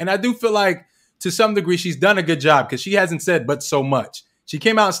 And I do feel like to some degree she's done a good job, because she hasn't said but so much. She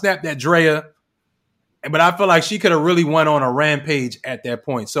came out and snapped at Drea, but I feel like she could have really went on a rampage at that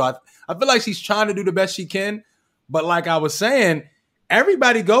point. So I feel like she's trying to do the best she can. But like I was saying,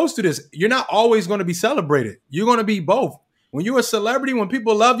 everybody goes through this. You're not always going to be celebrated. You're going to be both. When you're a celebrity, when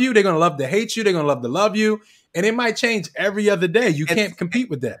people love you, they're going to love to hate you. They're going to love to love you. And it might change every other day. You can't compete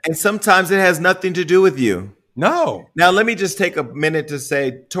with that. And sometimes it has nothing to do with you. No. Now, let me just take a minute to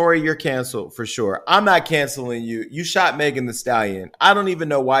say, Tori, you're canceled for sure. I'm not canceling you. You shot Megan Thee Stallion. I don't even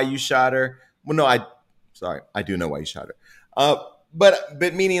know why you shot her. Well, no, I do know why you shot her.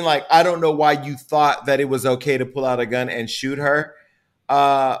 But meaning, like, I don't know why you thought that it was okay to pull out a gun and shoot her.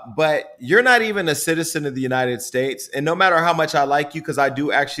 But you're not even a citizen of the United States. And no matter how much I like you, because I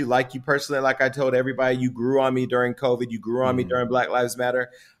do actually like you personally, like I told everybody, you grew on me during COVID. You grew on me during Black Lives Matter.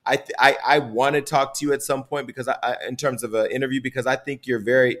 I want to talk to you at some point, because in terms of an interview, because I think you're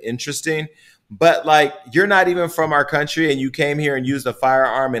very interesting. But like, you're not even from our country, and you came here and used a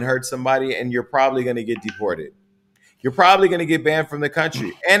firearm and hurt somebody, and you're probably going to get deported. You're probably going to get banned from the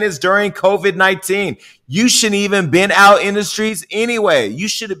country. And it's during COVID-19. You shouldn't even been out in the streets anyway. You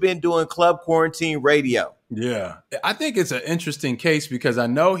should have been doing club quarantine radio. Yeah. I think it's an interesting case, because I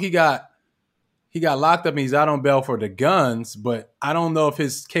know he got locked up and he's out on bail for the guns, but I don't know if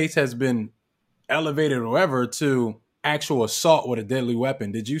his case has been elevated or whatever to actual assault with a deadly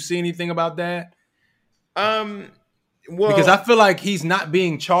weapon. Did you see anything about that? Well, because I feel like he's not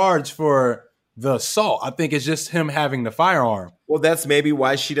being charged for the assault. I think it's just him having the firearm. Well, that's maybe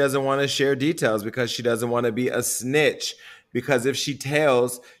why she doesn't want to share details, because she doesn't want to be a snitch. Because if she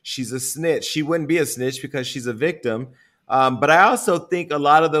tells, she's a snitch. She wouldn't be a snitch because she's a victim. But I also think a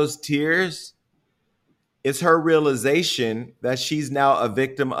lot of those tears is her realization that she's now a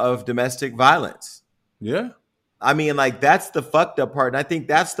victim of domestic violence. Yeah. I mean, like, that's the fucked up part. And I think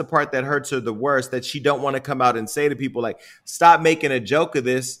that's the part that hurts her the worst, that she don't want to come out and say to people, like, stop making a joke of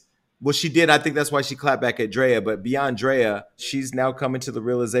this. Well, she did. I think that's why she clapped back at Drea. But beyond Drea, she's now coming to the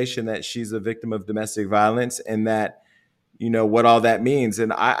realization that she's a victim of domestic violence, and that, you know, what all that means.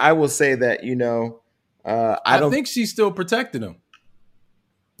 And I will say that, you know, I don't think she's still protecting him.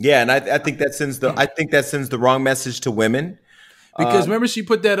 Yeah, and I think that sends the wrong message to women. Because remember, she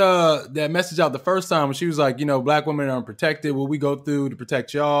put that message out the first time when she was like, you know, Black women are unprotected. What we go through to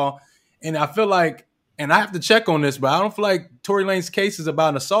protect y'all. And I feel like, And I have to check on this, but I don't feel like Tory Lanez case is about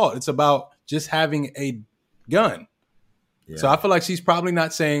an assault. It's about just having a gun. Yeah. So I feel like she's probably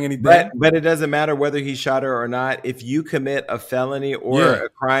not saying anything. But it doesn't matter whether he shot her or not. If you commit a felony or a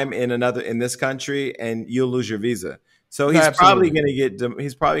crime in this country, and you'll lose your visa. So he's probably going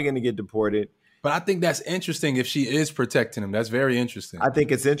to get deported. But I think that's interesting if she is protecting him. That's very interesting. I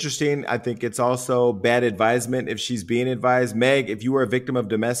think it's interesting. I think it's also bad advisement if she's being advised. Meg, if you were a victim of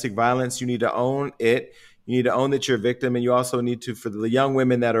domestic violence, you need to own it. You need to own that you're a victim. And you also need to, for the young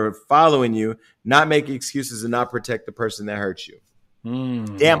women that are following you, not make excuses and not protect the person that hurts you.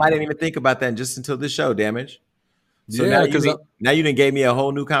 Damn, I didn't even think about that just until this show, Damage. So now you done gave me a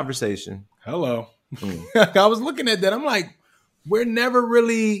whole new conversation. Hello. I was looking at that. I'm like, we're never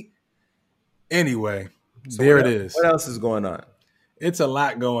really... Anyway, so there it is. What else is going on? It's a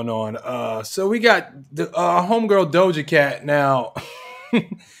lot going on. So we got the homegirl Doja Cat now.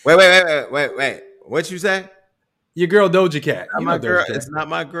 Wait. What you say? Your girl Doja Cat. My girl. It's not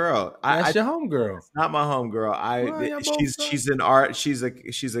my girl. That's your homegirl. It's not my homegirl. She's an art. She's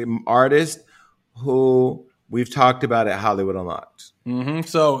an artist who we've talked about at Hollywood Unlocked. Mm-hmm.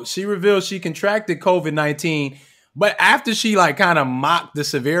 So she revealed she contracted COVID-19. But after she kind of mocked the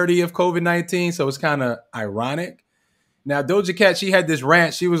severity of COVID-19, so it's kind of ironic. Now, Doja Cat, she had this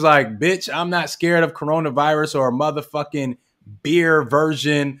rant. She was like, bitch, I'm not scared of coronavirus or a motherfucking beer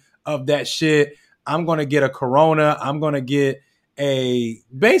version of that shit. I'm going to get a Corona. I'm going to get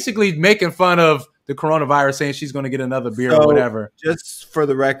basically making fun of the coronavirus, saying she's going to get another beer or whatever. Just for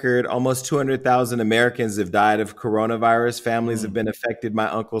the record, almost 200,000 Americans have died of coronavirus. Families have been affected. My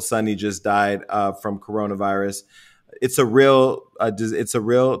Uncle Sonny just died from coronavirus. It's a real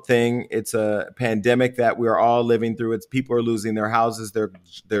thing. It's a pandemic that we're all living through. It's people are losing their houses,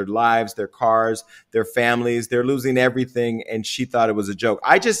 their lives, their cars, their families. They're losing everything. And she thought it was a joke.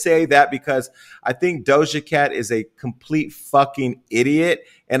 I just say that because I think Doja Cat is a complete fucking idiot.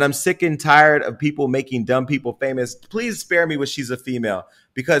 And I'm sick and tired of people making dumb people famous. Please spare me when she's a female.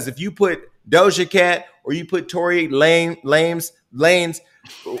 Because if you put Doja Cat or you put Tory Lanez,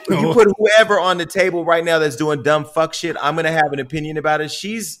 you put whoever on the table right now that's doing dumb fuck shit, I'm going to have an opinion about it.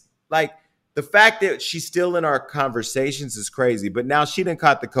 She's like, the fact that she's still in our conversations is crazy. But now she done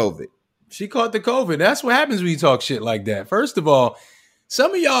caught the COVID. She caught the COVID. That's what happens when you talk shit like that. First of all,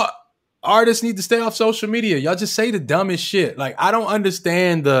 some of y'all artists need to stay off social media. Y'all just say the dumbest shit. Like, I don't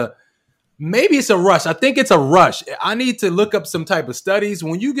understand maybe it's a rush. I think it's a rush. I need to look up some type of studies.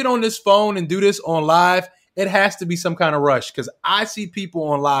 When you get on this phone and do this on live, it has to be some kind of rush, because I see people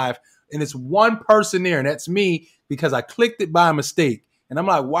on live and it's one person there, and that's me, because I clicked it by mistake. And I'm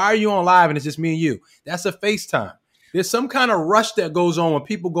like, why are you on live? And it's just me and you. That's a FaceTime. There's some kind of rush that goes on when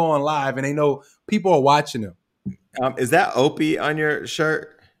people go on live and they know people are watching them. Is that Opie on your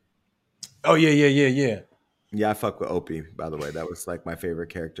shirt? Oh, yeah. Yeah, I fuck with Opie, by the way. That was like my favorite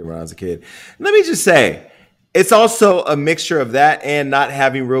character when I was a kid. Let me just say, it's also a mixture of that and not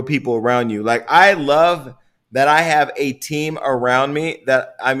having real people around you. Like, I love that I have a team around me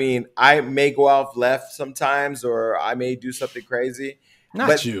that, I mean, I may go off left sometimes or I may do something crazy.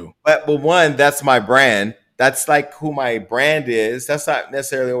 Not you. But one, that's my brand. That's like who my brand is. That's not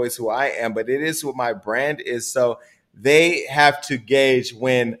necessarily always who I am, but it is who my brand is. So they have to gauge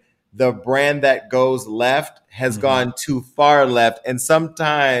when the brand that goes left has gone too far left. And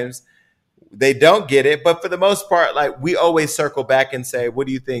sometimes they don't get it. But for the most part, like, we always circle back and say, what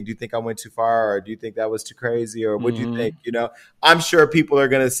do you think? Do you think I went too far? Or do you think that was too crazy? Or what do you think? You know, I'm sure people are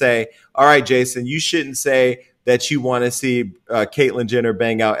going to say, all right, Jason, you shouldn't say that you want to see Caitlyn Jenner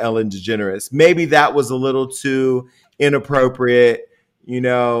bang out Ellen DeGeneres. Maybe that was a little too inappropriate.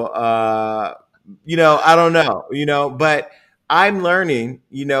 I don't know, but I'm learning,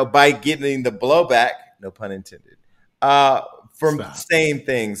 by getting the blowback, no pun intended, from saying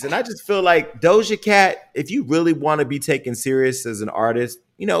things. And I just feel like Doja Cat, if you really want to be taken serious as an artist,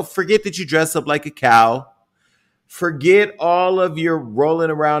 forget that you dress up like a cow. Forget all of your rolling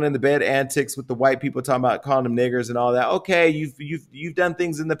around in the bed antics with the white people talking about calling them niggers and all that. Okay, you've done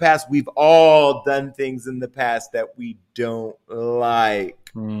things in the past. We've all done things in the past that we don't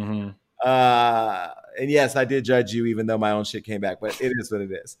like. And yes, I did judge you, even though my own shit came back, but it is what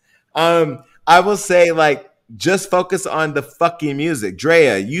it is. I will say, like, just focus on the fucking music.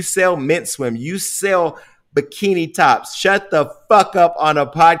 Drea, you sell mint swim. You sell bikini tops. Shut the fuck up on a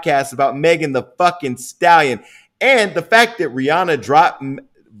podcast about Megan the fucking Stallion. And the fact that Rihanna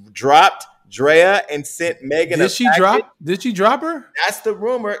dropped Drea and sent Megan Did she drop her? That's the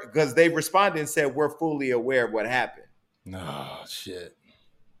rumor, because they responded and said, we're fully aware of what happened. Oh, shit.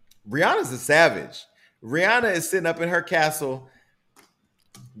 Rihanna's a savage. Rihanna is sitting up in her castle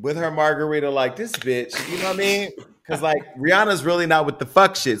with her margarita like this bitch. You know what I mean? Because like Rihanna's really not with the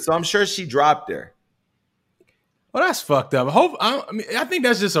fuck shit, so I'm sure she dropped her. Well, that's fucked up. I think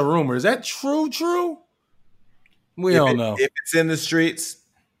that's just a rumor. Is that true? True? We don't know. If it's in the streets,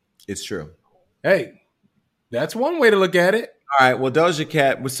 it's true. Hey, that's one way to look at it. All right. Well, Doja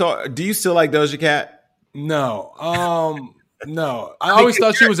Cat. So, do you still like Doja Cat? No. No. I always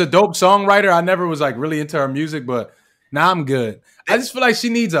thought she was a dope songwriter. I never was like really into her music, but now I'm good. I just feel like she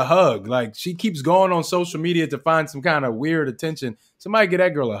needs a hug. Like she keeps going on social media to find some kind of weird attention. Somebody get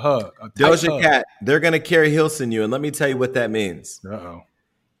that girl a hug. Doja Cat, they're going to Carrie Hilson you. And let me tell you what that means. Uh-oh.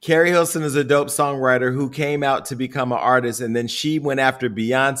 Carrie Hilson is a dope songwriter who came out to become an artist. And then she went after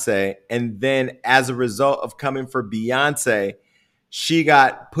Beyonce. And then as a result of coming for Beyonce, she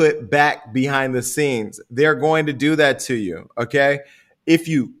got put back behind the scenes. They're going to do that to you. Okay. If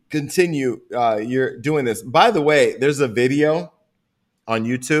you continue, you're doing this. By the way, there's a video on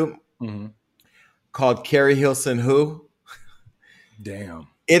YouTube called Carrie Hilson Who. Damn.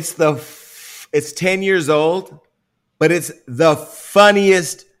 It's 10 years old, but it's the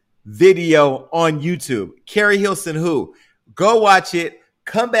funniest video on YouTube. Carrie Hilson Who. Go watch it.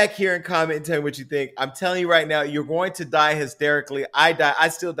 Come back here and comment and tell me what you think. I'm telling you right now, you're going to die hysterically. I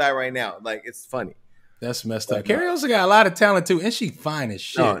still die right now. Like, it's funny. That's messed up. Carrie also got a lot of talent too, and she fine as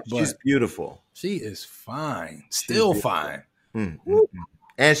shit. No, she's beautiful. She is fine. Still fine. Mm-hmm.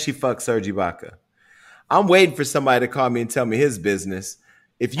 And she fucked Serge Ibaka. I'm waiting for somebody to call me and tell me his business.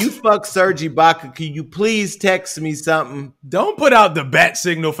 If you fuck Serge Ibaka, can you please text me something? Don't put out the bat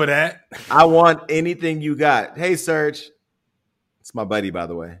signal for that. I want anything you got. Hey, Serge. It's my buddy, by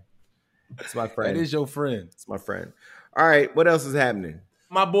the way. It's my friend. That is your friend. It's my friend. All right. What else is happening?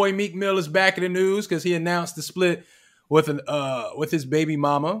 My boy Meek Mill is back in the news because he announced the split with his baby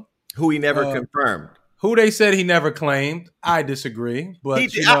mama. Who he never confirmed. Who they said he never claimed. I disagree. But,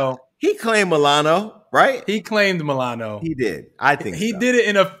 he claimed Milano, right? He claimed Milano. He did. I think he did it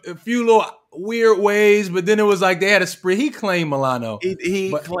in a few little weird ways, but then it was like they had a split. He claimed Milano.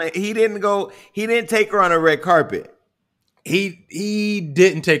 He didn't take her on a red carpet. He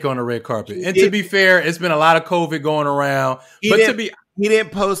didn't take on a red carpet. And to be fair, it's been a lot of COVID going around. He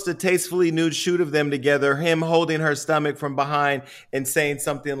didn't post a tastefully nude shoot of them together, him holding her stomach from behind and saying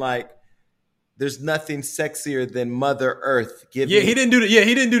something like, "There's nothing sexier than Mother Earth." He didn't do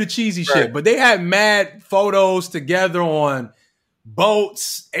the cheesy shit. But they had mad photos together on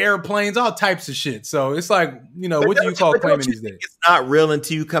boats, airplanes, all types of shit. So it's like, what do you call claiming these days? It's not real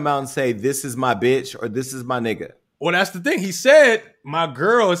until you come out and say, "This is my bitch" or "This is my nigga." Well, that's the thing. He said my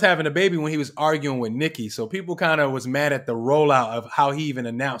girl is having a baby when he was arguing with Nicki. So people kind of was mad at the rollout of how he even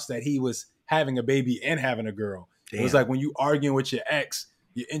announced that he was having a baby and having a girl. Damn. It was like when you arguing with your ex,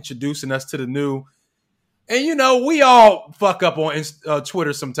 you're introducing us to the new. And, we all fuck up on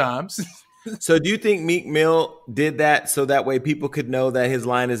Twitter sometimes. So do you think Meek Mill did that so that way people could know that his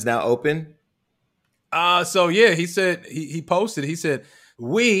line is now open? He said, he posted, he said,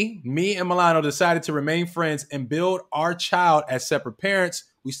 me and Milano decided to remain friends and build our child as separate parents.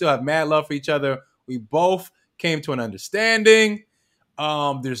 We still have mad love for each other. We both came to an understanding.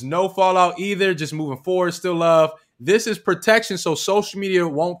 There's no fallout either. Just moving forward, still love. This is protection so social media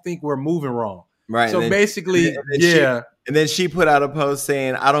won't think we're moving wrong. Right. So basically, and then she put out a post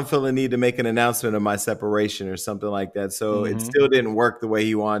saying, "I don't feel the need to make an announcement of my separation," or something like that. So it still didn't work the way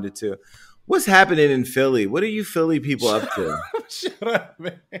he wanted it to. What's happening in Philly? What are you Philly people up to? Shut up,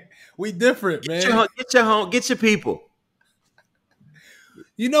 man. We different, man. Get your people.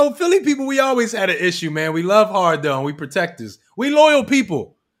 Philly people, we always had an issue, man. We love hard, though, and we protectors. We loyal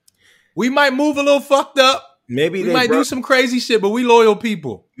people. We might move a little fucked up. Maybe we might do some crazy shit, but we loyal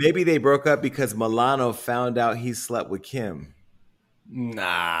people. Maybe they broke up because Milano found out he slept with Kim.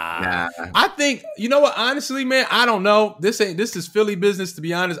 Nah. I think, you know what, honestly, man, I don't know. This is Philly business, to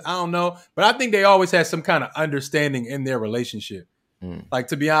be honest. I don't know. But I think they always had some kind of understanding in their relationship. Like,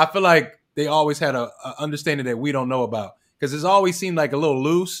 to be honest, I feel like they always had a understanding that we don't know about. Because it's always seemed like a little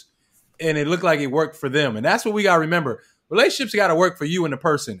loose, and it looked like it worked for them. And that's what we got to remember. Relationships got to work for you and the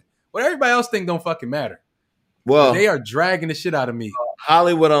person. What everybody else think don't fucking matter. Well, they are dragging the shit out of me.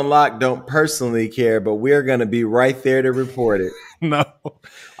 Hollywood Unlocked don't personally care, but we're going to be right there to report it. No.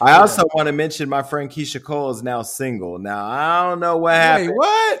 I also want to mention my friend Keisha Cole is now single. Now, I don't know what happened. Wait,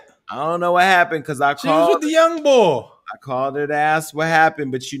 what? I don't know what happened because she was with the young boy. I called her to ask what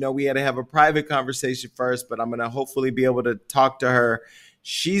happened, but we had to have a private conversation first, but I'm going to hopefully be able to talk to her.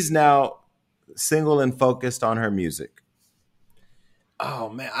 She's now single and focused on her music. Oh,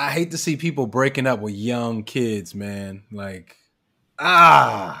 man, I hate to see people breaking up with young kids, man. Like,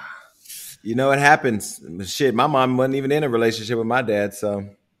 You know, it happens. Shit, my mom wasn't even in a relationship with my dad, so.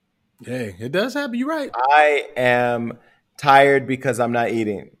 Hey, it does happen. You're right. I am tired because I'm not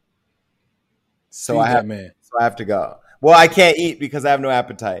eating. So I have to go. Well, I can't eat because I have no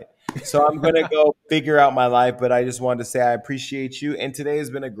appetite. So I'm going to go figure out my life, but I just wanted to say I appreciate you. And today has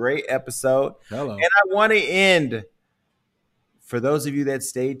been a great episode. Hello. And I want to end, for those of you that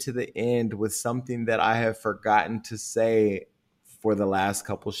stayed to the end, with something that I have forgotten to say for the last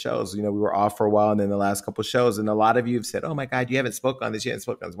couple shows. You know, we were off for a while, and then the last couple shows, and a lot of you have said, oh my God, you haven't spoken on this. You haven't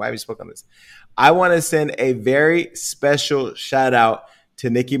spoken on this. Why have you spoken on this? I want to send a very special shout out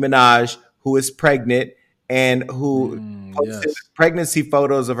to Nicki Minaj, who is pregnant and who posted pregnancy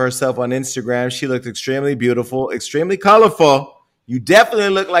photos of herself on Instagram. She looked extremely beautiful, extremely colorful. You definitely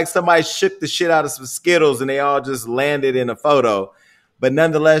look like somebody shook the shit out of some Skittles and they all just landed in a photo. But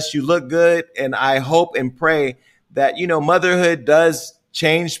nonetheless, you look good. And I hope and pray that, you know, motherhood does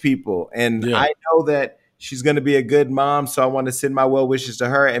change people. And I know that she's going to be a good mom. So I want to send my well wishes to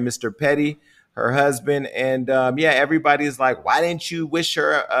her and Mr. Petty, her husband. And everybody's like, why didn't you wish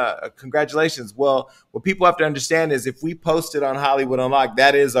her congratulations? Well, what people have to understand is if we post it on Hollywood Unlocked,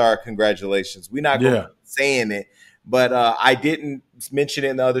 that is our congratulations. We're not going to be saying it. But I didn't mention it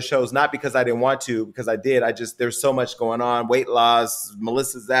in the other shows, not because I didn't want to, because I did. There's so much going on, weight loss,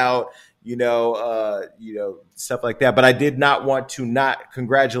 Melissa's out, stuff like that. But I did not want to not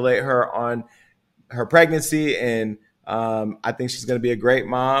congratulate her on her pregnancy. And I think she's going to be a great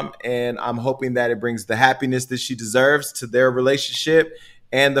mom. And I'm hoping that it brings the happiness that she deserves to their relationship.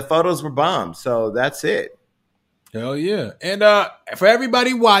 And the photos were bomb. So that's it. Hell yeah. And for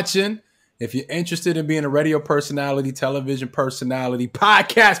everybody watching, if you're interested in being a radio personality, television personality,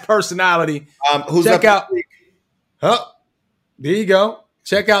 podcast personality, check out. There you go.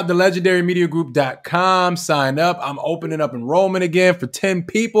 Check out the legendarymediagroup.com. Sign up. I'm opening up enrollment again for 10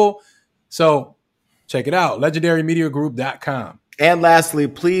 people. So check it out. legendarymediagroup.com. And lastly,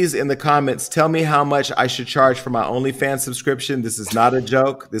 please, in the comments, tell me how much I should charge for my OnlyFans subscription. This is not a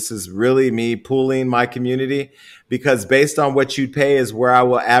joke. This is really me pooling my community, because based on what you pay is where I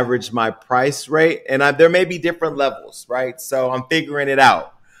will average my price rate. And there may be different levels, right? So I'm figuring it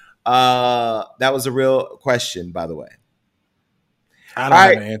out. That was a real question, by the way. I don't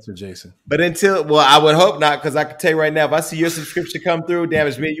have an answer, Jason. But I would hope not, because I can tell you right now, if I see your subscription come through,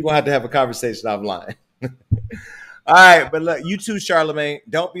 damage me, you're going to have a conversation offline. All right, but look, you too, Charlamagne,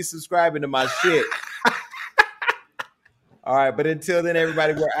 don't be subscribing to my shit. All right, but until then,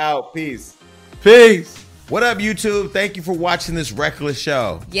 everybody, we're out. Peace. Peace. What up, YouTube? Thank you for watching this reckless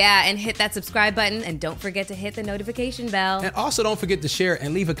show. Yeah, and hit that subscribe button, and don't forget to hit the notification bell. And also don't forget to share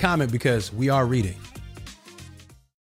and leave a comment, because we are reading.